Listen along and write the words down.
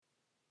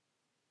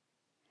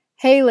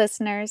Hey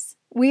listeners,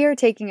 we are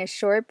taking a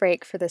short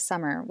break for the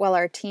summer while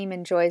our team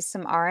enjoys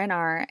some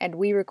R&R and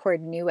we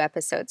record new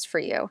episodes for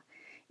you.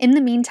 In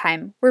the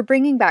meantime, we're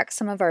bringing back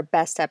some of our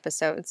best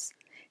episodes.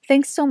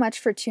 Thanks so much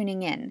for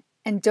tuning in,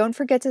 and don't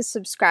forget to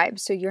subscribe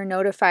so you're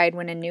notified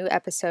when a new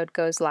episode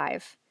goes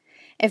live.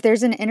 If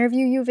there's an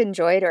interview you've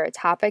enjoyed or a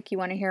topic you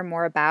want to hear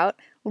more about,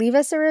 leave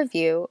us a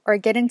review or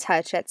get in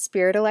touch at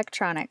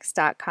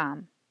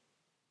spiritelectronics.com.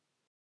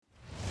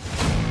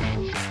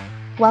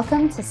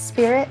 Welcome to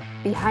Spirit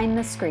Behind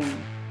the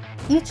Screen.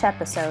 Each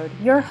episode,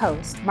 your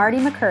host, Marty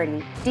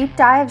McCurdy, deep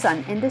dives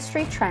on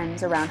industry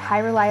trends around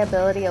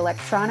high-reliability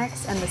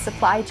electronics and the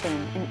supply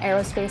chain in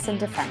aerospace and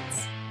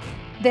defense.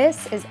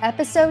 This is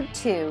Episode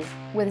 2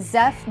 with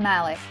Zeph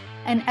Malik,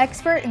 an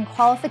expert in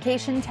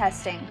qualification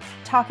testing,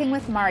 talking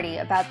with Marty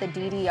about the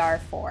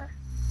DDR4.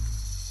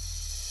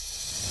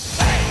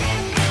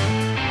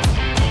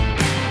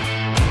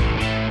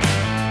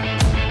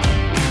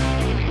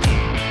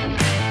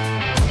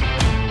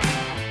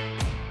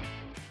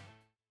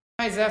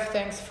 Hi Zeph,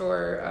 thanks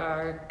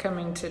for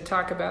coming to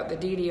talk about the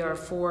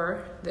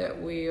DDR4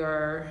 that we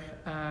are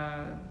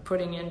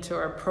putting into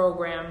our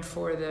program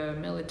for the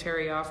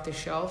military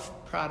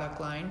off-the-shelf product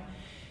line.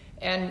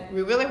 And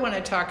we really want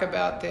to talk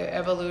about the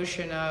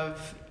evolution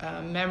of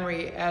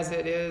memory as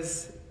it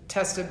is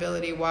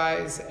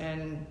testability-wise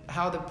and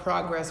how the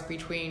progress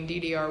between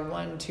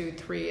DDR1, 2,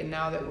 3, and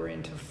now that we're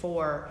into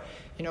 4.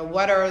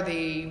 What are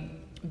the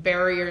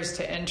barriers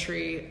to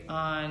entry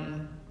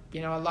on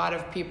a lot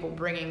of people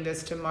bringing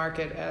this to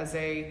market as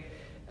a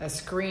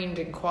screened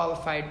and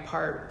qualified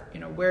part.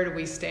 Where do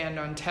we stand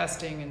on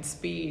testing and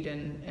speed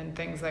and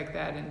things like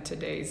that in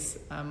today's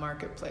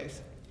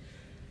marketplace?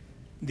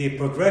 The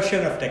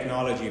progression of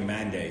technology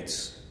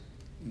mandates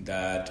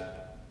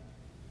that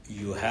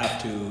you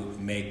have to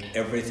make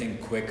everything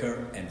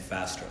quicker and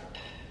faster.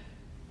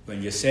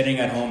 When you're sitting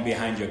at home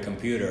behind your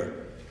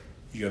computer,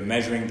 you're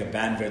measuring the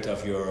bandwidth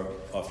of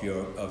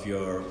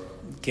your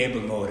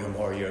cable modem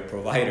or your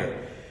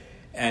provider.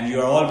 And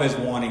you're always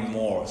wanting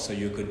more, so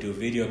you could do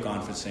video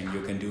conferencing,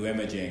 you can do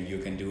imaging, you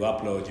can do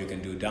uploads, you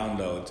can do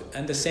downloads.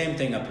 And the same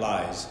thing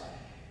applies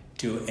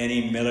to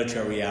any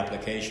military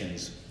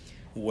applications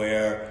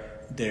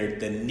where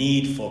the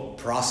need for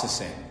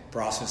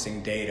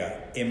processing data,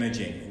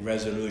 imaging,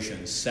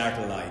 resolution,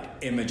 satellite,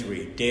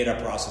 imagery, data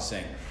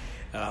processing,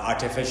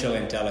 artificial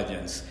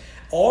intelligence,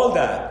 all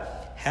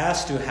that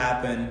has to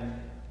happen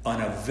on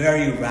a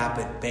very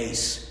rapid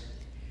pace.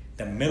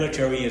 The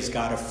military has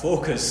got to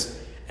focus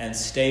and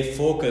stay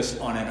focused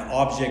on an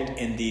object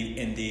in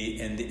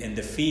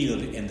the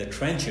field, in the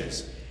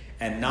trenches,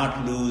 and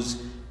not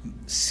lose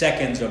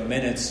seconds or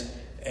minutes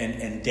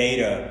in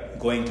data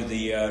going to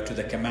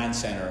the command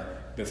center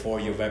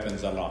before your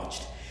weapons are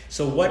launched.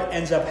 So what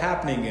ends up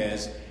happening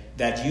is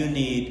that you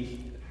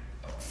need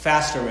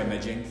faster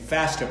imaging,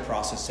 faster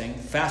processing,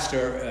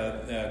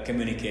 faster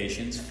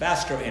communications,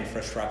 faster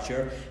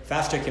infrastructure,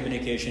 faster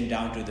communication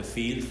down to the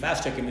field,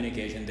 faster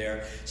communication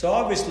there. So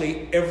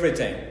obviously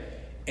everything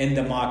in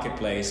the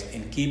marketplace,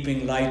 in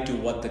keeping light to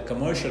what the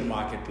commercial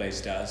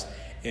marketplace does,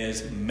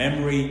 is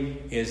memory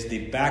is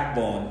the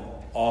backbone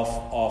of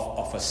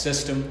a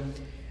system,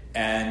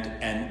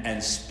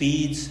 and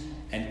speeds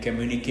and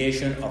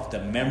communication of the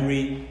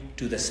memory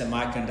to the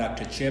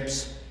semiconductor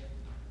chips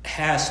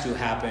has to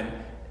happen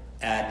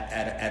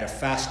at a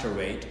faster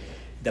rate.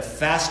 The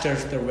faster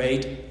the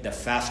rate, the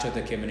faster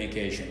the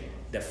communication.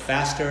 The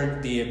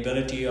faster the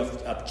ability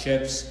of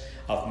chips,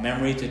 of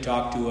memory to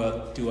talk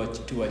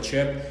to a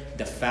chip,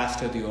 the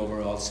faster the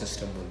overall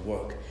system will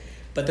work.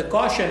 But the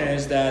caution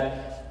is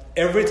that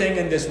everything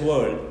in this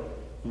world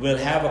will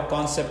have a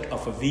concept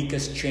of a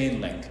weakest chain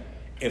link.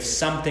 If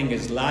something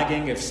is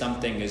lagging, if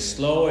something is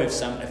slow,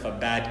 if a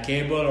bad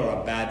cable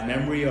or a bad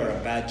memory or a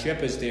bad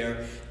chip is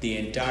there, the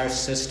entire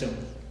system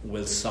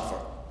will suffer.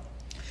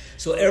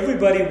 So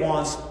everybody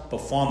wants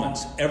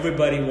performance.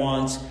 Everybody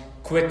wants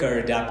quicker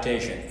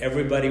adaptation.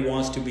 Everybody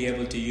wants to be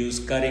able to use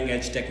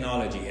cutting-edge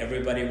technology.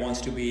 Everybody wants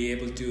to be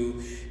able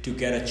to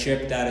get a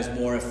chip that is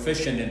more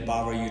efficient in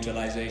power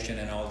utilization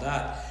and all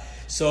that.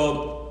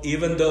 So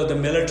even though the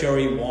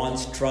military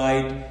wants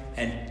tried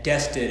and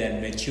tested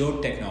and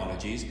matured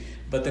technologies,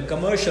 but the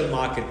commercial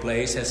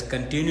marketplace has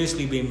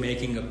continuously been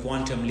making a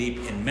quantum leap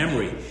in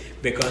memory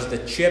because the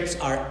chips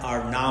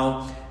are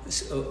now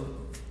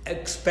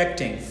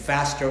expecting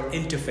faster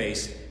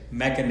interface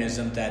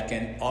mechanism that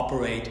can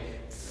operate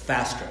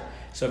faster.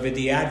 So with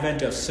the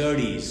advent of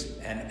SerDes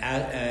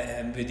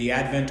and with the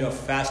advent of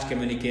fast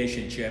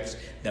communication chips,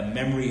 the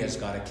memory has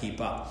got to keep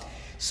up.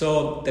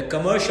 So the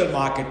commercial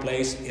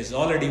marketplace is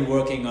already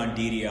working on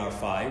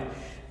DDR5,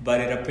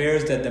 but it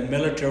appears that the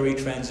military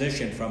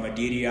transition from a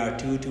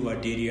DDR2 to a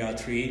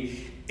DDR3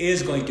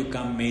 is going to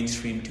come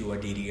mainstream to a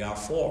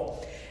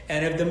DDR4.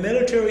 And if the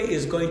military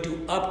is going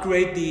to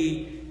upgrade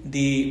the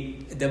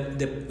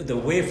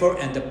wafer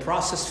and the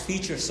process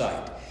feature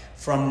side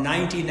from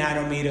 90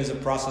 nanometers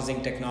of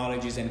processing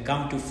technologies and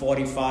come to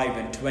 45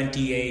 and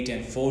 28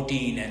 and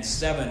 14 and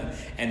 7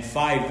 and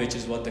 5, which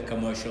is what the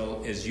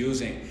commercial is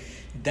using,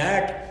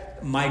 that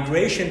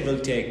migration will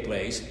take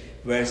place,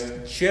 where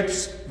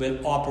chips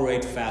will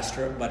operate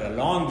faster, but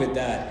along with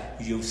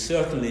that, you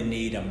certainly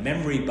need a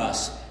memory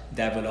bus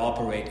that will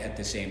operate at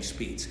the same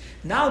speeds.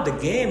 Now the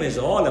game is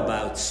all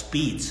about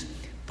speeds,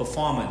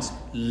 performance,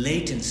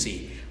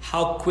 latency.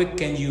 How quick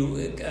can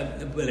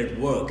will it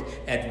work?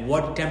 At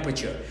what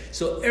temperature?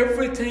 So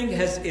everything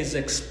is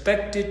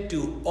expected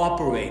to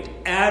operate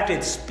at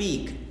its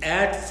peak,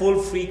 at full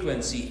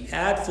frequency,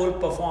 at full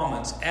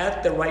performance,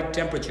 at the right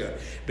temperature.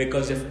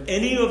 Because if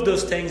any of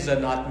those things are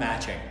not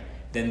matching,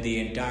 then the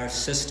entire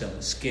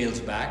system scales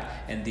back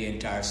and the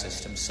entire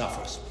system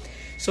suffers.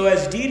 So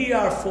as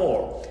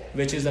DDR4,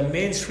 which is a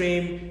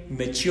mainstream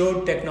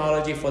mature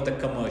technology for the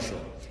commercial,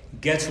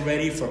 gets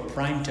ready for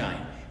prime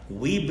time,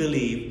 we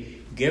believe,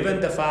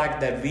 given the fact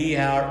that we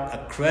are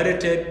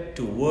accredited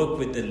to work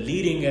with the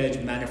leading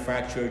edge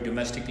manufacturer,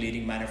 domestic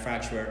leading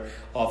manufacturer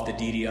of the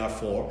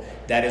DDR4,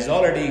 that has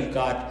already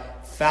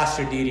got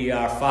faster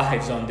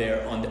DDR5s on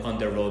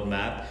their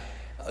roadmap.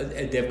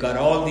 They've got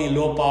all the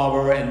low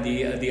power and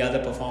the other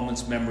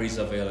performance memories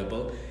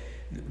available.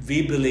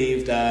 We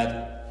believe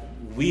that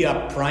we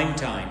are prime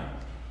time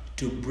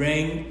to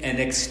bring an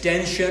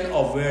extension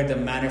of where the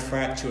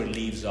manufacturer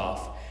leaves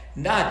off.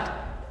 Not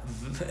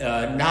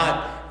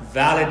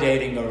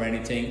validating or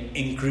anything,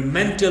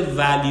 incremental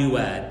value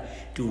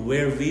add to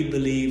where we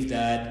believe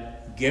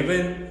that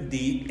given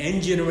the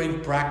engineering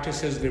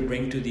practices we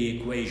bring to the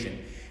equation,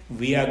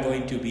 we are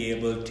going to be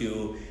able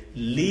to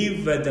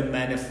leave where the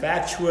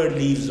manufacturer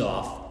leaves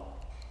off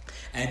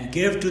and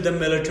give to the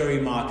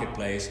military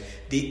marketplace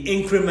the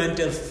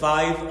incremental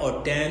 5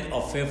 or 10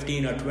 or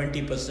 15 or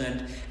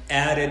 20%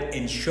 added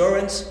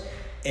insurance,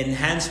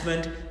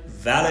 enhancement,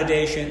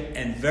 validation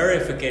and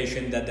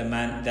verification that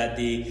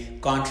the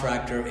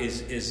contractor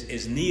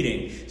is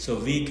needing, so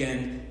we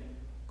can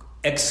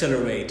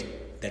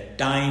accelerate the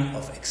time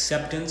of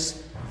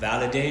acceptance,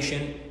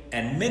 validation,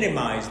 and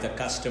minimize the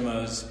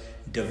customer's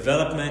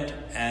development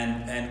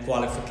and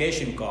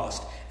qualification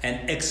cost,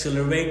 and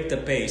accelerate the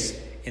pace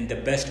in the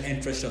best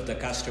interest of the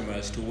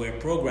customers to where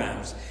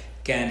programs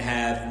can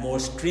have more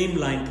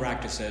streamlined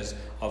practices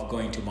of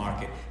going to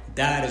market.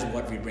 That is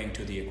what we bring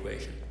to the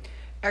equation.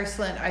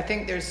 Excellent. I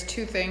think there's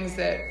two things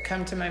that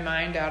come to my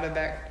mind out of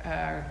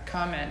that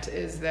comment.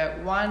 Is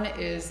that one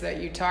is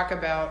that you talk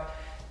about,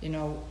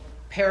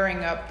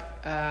 pairing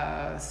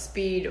up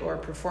speed or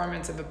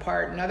performance of a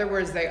part. In other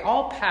words, they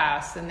all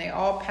pass and they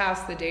all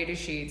pass the data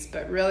sheets,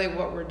 but really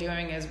what we're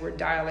doing is we're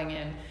dialing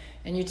in.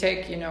 And you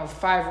take,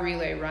 5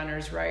 relay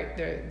runners, right?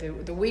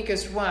 The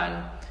weakest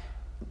one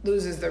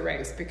loses the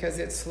race because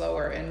it's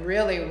slower. And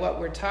really what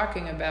we're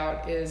talking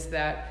about is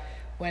that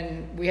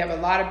when we have a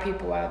lot of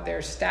people out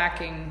there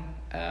stacking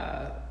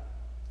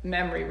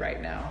memory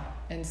right now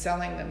and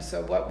selling them.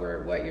 So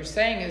what you're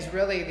saying is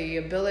really the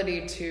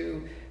ability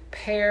to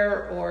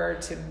pair or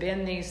to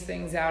bin these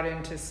things out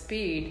into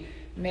speed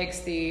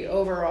makes the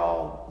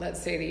overall,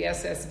 let's say the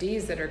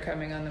SSDs that are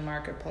coming on the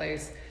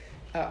marketplace,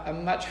 a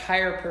much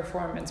higher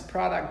performance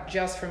product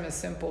just from a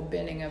simple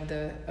binning of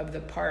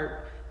the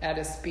part at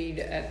a speed,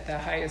 at the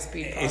highest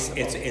speed possible.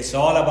 It's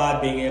all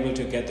about being able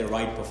to get the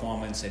right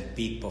performance and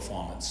peak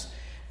performance.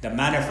 The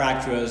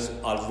manufacturers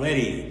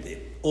already, the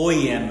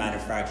OEM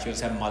manufacturers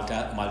have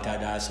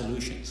multi-die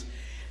solutions.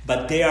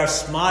 But they are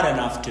smart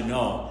enough to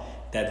know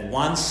that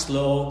one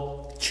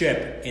slow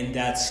chip in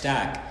that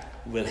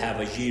stack will have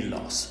a yield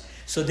loss.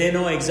 So they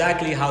know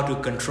exactly how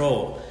to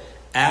control,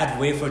 add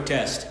wafer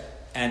test,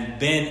 and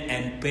bin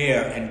and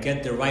pair and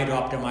get the right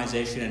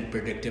optimization and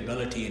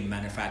predictability in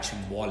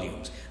manufacturing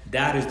volumes.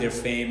 That is their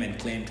fame and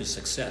claim to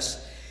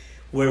success.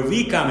 Where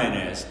we come in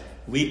is,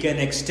 we can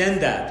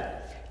extend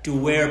that to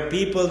where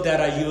people that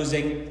are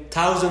using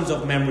thousands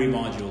of memory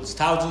modules,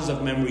 thousands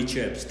of memory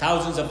chips,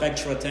 thousands of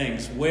extra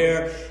things,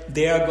 where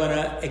they are going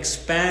to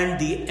expand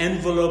the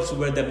envelopes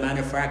where the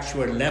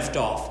manufacturer left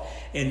off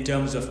in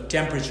terms of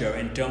temperature,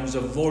 in terms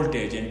of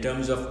voltage, in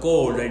terms of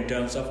cold, in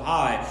terms of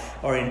high,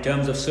 or in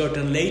terms of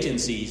certain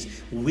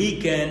latencies.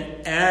 We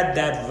can add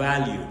that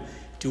value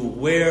to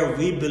where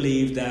we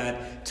believe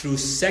that through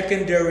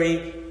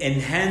secondary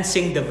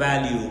enhancing the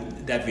value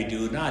that we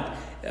do, not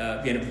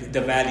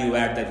the value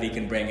add that we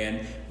can bring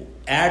in,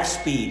 add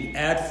speed,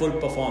 add full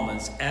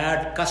performance,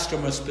 add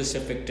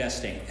customer-specific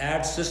testing,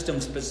 add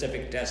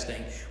system-specific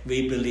testing.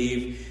 We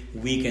believe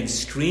we can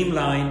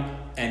streamline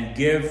and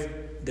give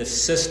the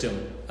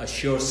system a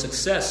sure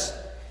success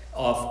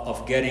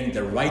of getting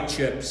the right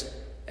chips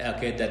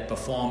that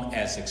perform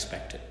as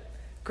expected.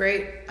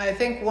 Great. I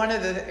think one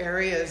of the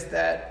areas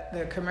that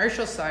the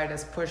commercial side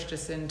has pushed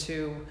us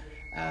into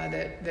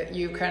that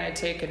you kind of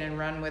taken and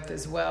run with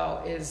as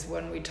well is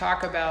when we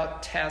talk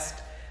about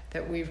test,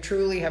 that we've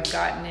truly have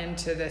gotten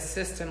into the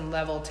system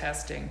level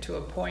testing to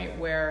a point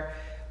where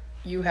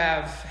you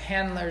have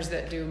handlers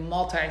that do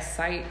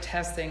multi-site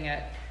testing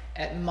at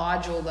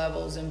module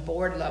levels and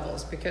board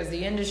levels, because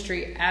the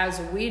industry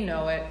as we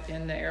know it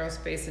in the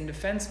aerospace and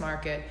defense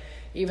market,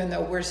 even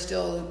though we're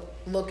still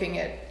looking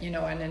at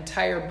an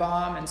entire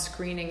BOM and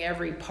screening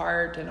every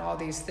part and all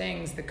these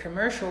things, the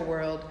commercial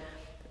world,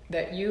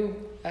 that you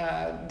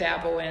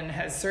dabble in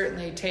has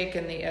certainly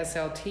taken the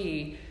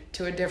SLT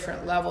to a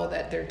different level,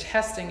 that they're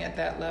testing at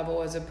that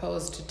level as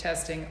opposed to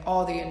testing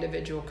all the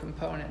individual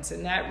components.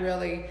 And that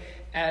really,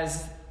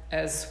 as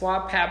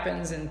swap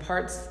happens and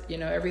parts,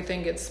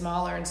 everything gets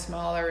smaller and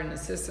smaller and the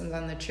systems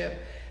on the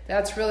chip,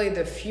 that's really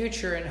the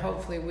future, and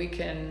hopefully we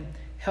can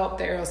help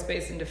the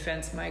aerospace and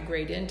defense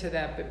migrate into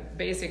that. But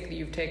basically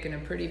you've taken a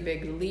pretty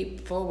big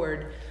leap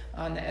forward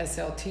on the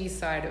SLT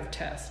side of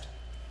test.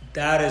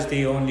 That is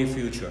the only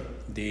future.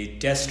 The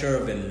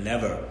tester will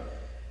never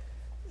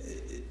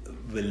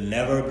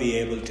be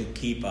able to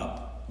keep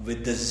up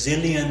with the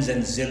zillions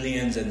and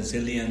zillions and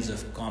zillions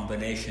of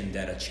combination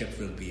that a chip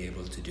will be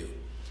able to do.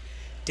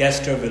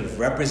 Tester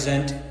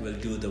will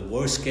do the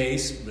worst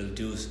case, will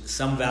do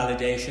some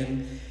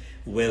validation,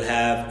 will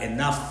have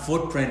enough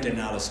footprint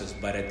analysis,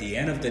 but at the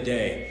end of the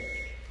day,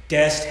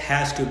 test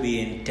has to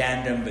be in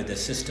tandem with the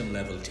system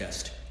level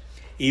test.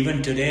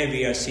 Even today,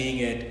 we are seeing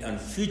it on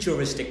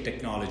futuristic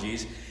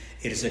technologies.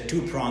 It is a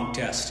two-pronged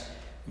test.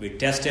 We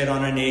test it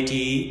on an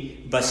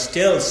ATE, but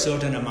still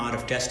certain amount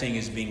of testing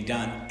is being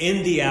done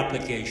in the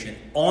application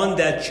on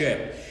that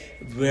chip,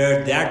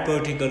 where that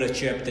particular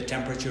chip, the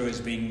temperature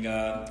is being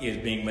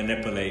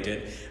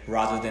manipulated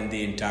rather than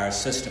the entire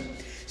system.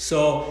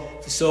 So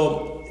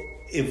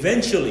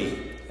eventually,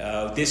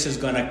 this is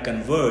going to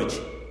converge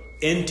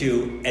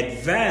into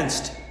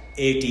advanced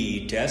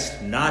ATE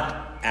test,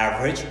 not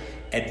average,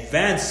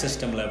 advanced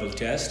system level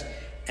test,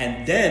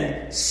 and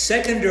then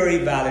secondary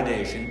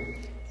validation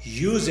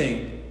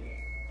using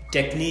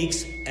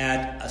techniques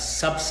at a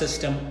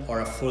subsystem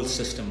or a full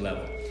system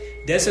level.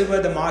 This is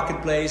where the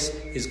marketplace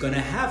is going to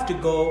have to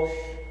go,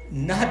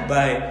 not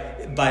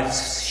by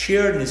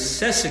sheer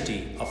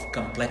necessity of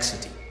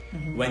complexity.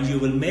 Mm-hmm. When you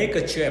will make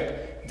a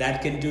chip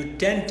that can do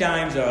 10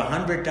 times or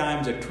 100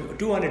 times or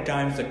 200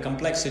 times the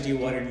complexity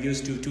what it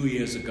used to 2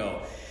 years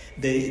ago,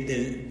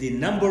 the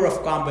number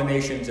of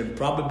combinations and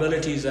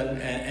probabilities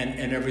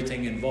and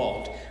everything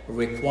involved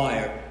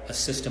require a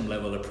system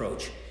level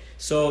approach.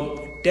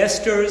 So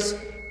testers,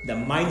 the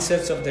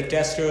mindsets of the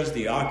testers,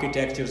 the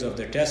architectures of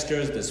the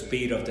testers, the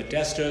speed of the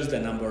testers, the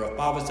number of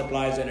power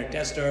supplies in a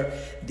tester,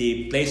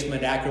 the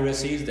placement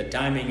accuracies, the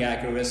timing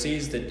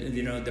accuracies,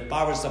 the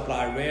power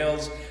supply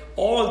rails,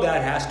 all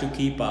that has to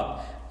keep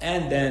up.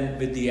 And then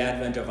with the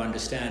advent of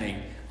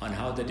understanding on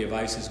how the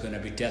device is going to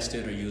be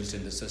tested or used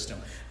in the system.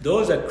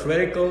 Those are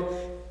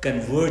critical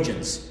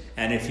convergence.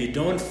 And if you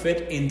don't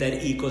fit in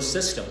that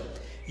ecosystem,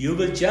 you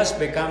will just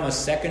become a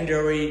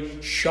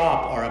secondary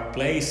shop or a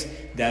place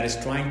that is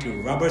trying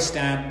to rubber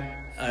stamp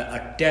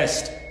a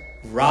test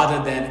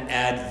rather than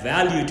add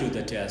value to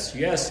the test.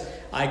 Yes,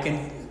 I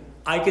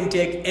can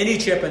take any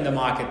chip in the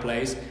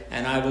marketplace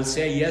and I will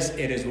say, yes,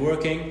 it is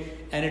working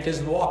and it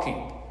is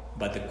walking.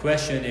 But the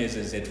question is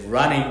it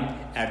running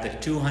at the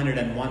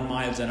 201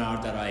 miles an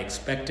hour that I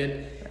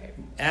expected,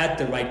 at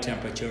the right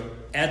temperature,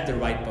 at the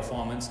right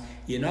performance?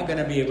 You're not going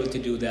to be able to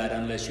do that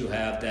unless you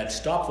have that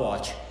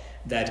stopwatch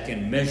that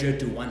can measure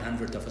to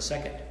 1/100th of a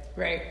second.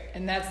 Right,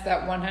 and that's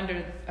that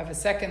 1/100th of a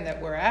second that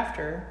we're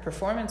after,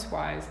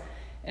 performance-wise.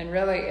 And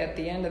really, at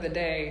the end of the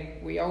day,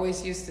 we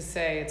always used to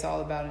say it's all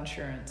about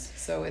insurance.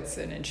 So it's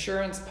an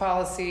insurance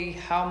policy.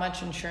 How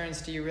much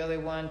insurance do you really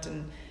want?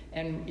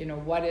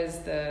 And what is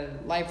the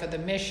life of the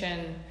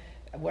mission?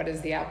 What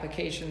is the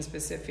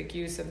application-specific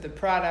use of the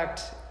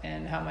product?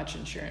 And how much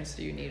insurance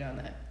do you need on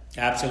that?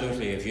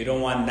 Absolutely. If you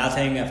don't want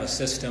nothing of a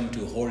system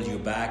to hold you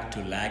back,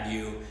 to lag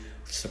you,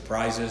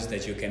 surprises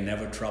that you can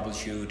never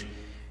troubleshoot,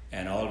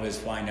 and always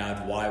find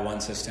out why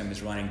one system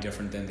is running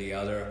different than the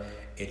other,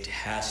 it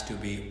has to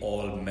be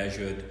all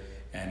measured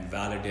and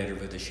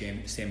validated with the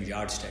same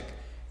yardstick.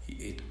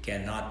 It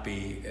cannot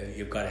be,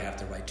 you've got to have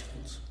the right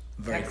tools.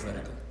 Very Excellent.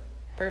 Critical.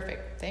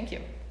 Perfect. Thank you.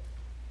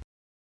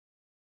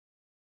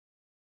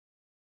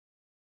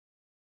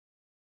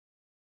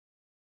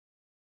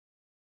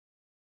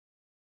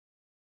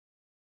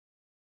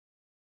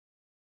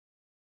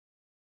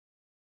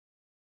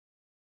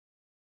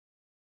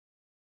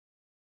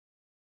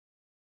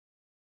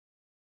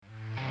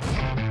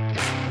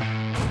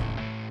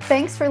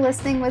 Thanks for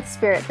listening with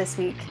Spirit this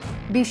week.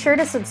 Be sure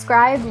to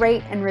subscribe,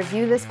 rate, and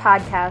review this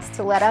podcast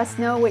to let us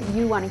know what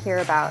you want to hear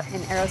about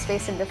in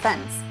aerospace and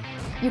defense.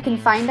 You can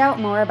find out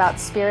more about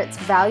Spirit's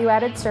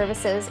value-added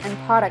services and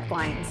product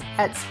lines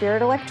at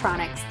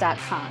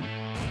spiritelectronics.com.